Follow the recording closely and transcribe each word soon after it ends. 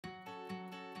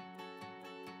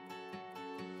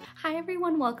Hi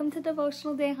everyone, welcome to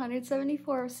Devotional Day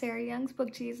 174 of Sarah Young's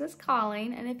book, Jesus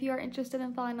Calling. And if you are interested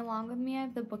in following along with me, I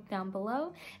have the book down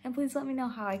below. And please let me know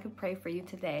how I could pray for you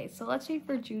today. So let's read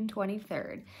for June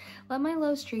 23rd. Let my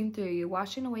love stream through you,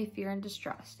 washing away fear and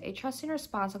distrust. A trusting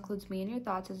response includes me in your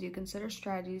thoughts as you consider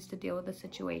strategies to deal with the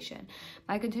situation.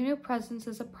 My continual presence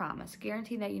is a promise,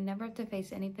 guaranteeing that you never have to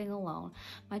face anything alone.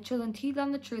 My children tease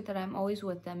on the truth that I am always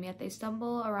with them, yet they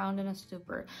stumble around in a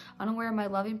stupor, unaware of my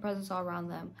loving presence all around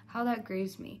them. How that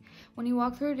grieves me. When you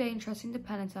walk through a day entrusting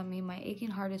dependence on me, my aching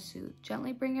heart is soothed.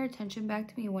 Gently bring your attention back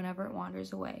to me whenever it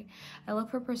wanders away. I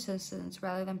look for persistence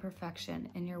rather than perfection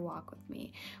in your walk with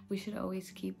me. We should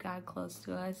always keep God close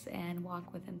to us and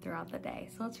walk with him throughout the day.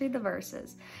 So let's read the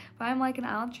verses. For I am like an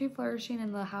olive tree flourishing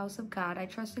in the house of God. I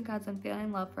trust in God's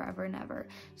unfailing love forever and ever.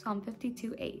 Psalm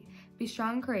 52:8. Be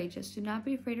strong and courageous. Do not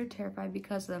be afraid or terrified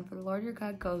because of them, for the Lord your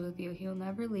God goes with you. He will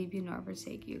never leave you nor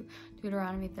forsake you.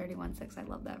 Deuteronomy 31:6. I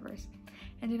love that verse.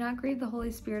 And do not grieve the Holy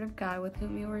Spirit of God, with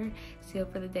whom you were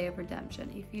sealed for the day of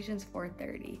redemption. Ephesians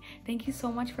 4:30. Thank you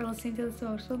so much for listening to this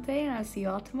devotional day, and I'll see you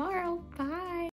all tomorrow. Bye.